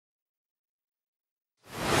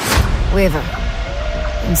Weaver.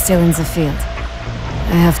 I'm still in the field.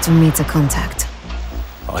 I have to meet a contact.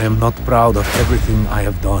 I am not proud of everything I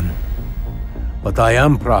have done. But I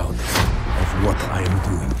am proud of what I am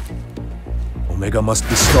doing. Omega must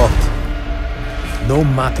be stopped. No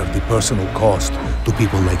matter the personal cost to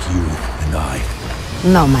people like you and I.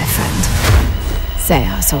 No, my friend. They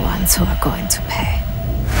are the ones who are going to pay.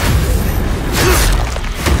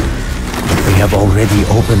 They have already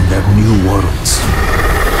opened their new worlds.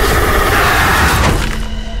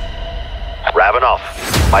 Ravenoff,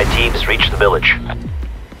 my team's reached the village.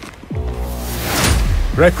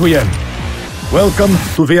 Requiem, welcome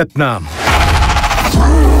to Vietnam.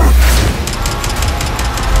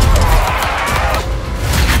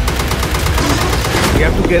 We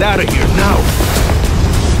have to get out of here now.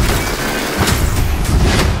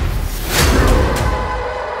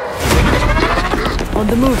 On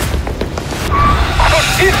the move.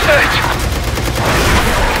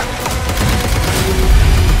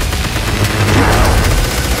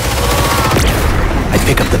 I'd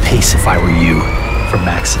pick up the pace if I were you, for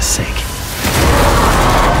Max's sake.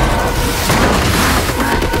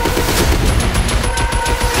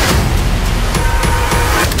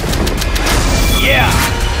 Yeah!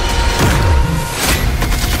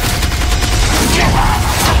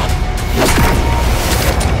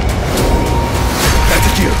 That's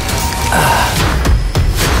it, you.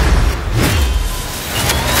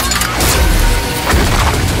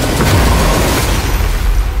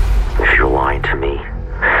 If you're lying to me,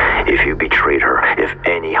 if you betrayed her, if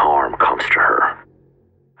any harm comes to her,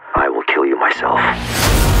 I will kill you myself.